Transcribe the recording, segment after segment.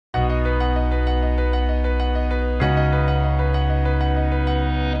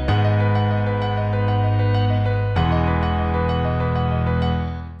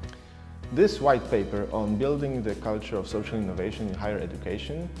This white paper on building the culture of social innovation in higher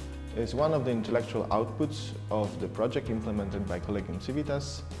education is one of the intellectual outputs of the project implemented by Collegium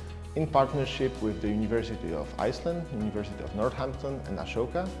Civitas in partnership with the University of Iceland, University of Northampton and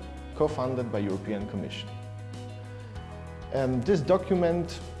Ashoka, co-funded by European Commission. This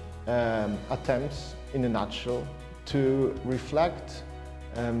document attempts, in a nutshell, to reflect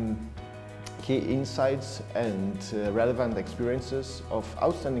key insights and relevant experiences of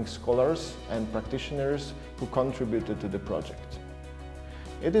outstanding scholars and practitioners who contributed to the project.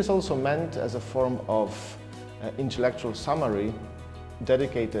 It is also meant as a form of intellectual summary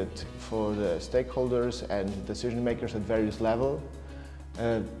dedicated for the stakeholders and decision makers at various levels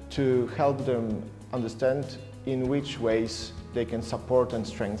to help them understand in which ways they can support and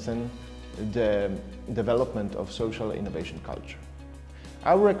strengthen the development of social innovation culture.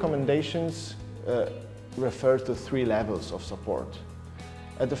 Our recommendations refer to 3 levels of support.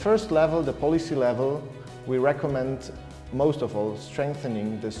 At the first level, the policy level, we recommend most of all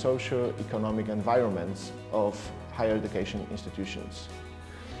strengthening the socio-economic environments of higher education institutions.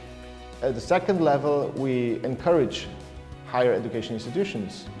 At the second level, we encourage higher education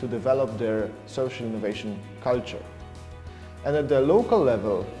institutions to develop their social innovation culture. And at the local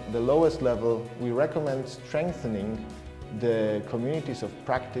level, the lowest level, we recommend strengthening the communities of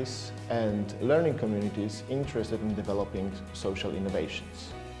practice and learning communities interested in developing social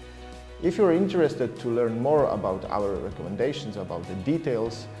innovations. If you're interested to learn more about our recommendations, about the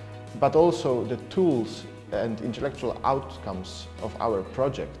details, but also the tools and intellectual outcomes of our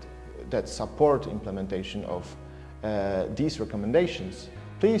project that support implementation of these recommendations,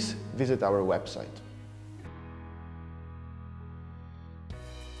 please visit our website.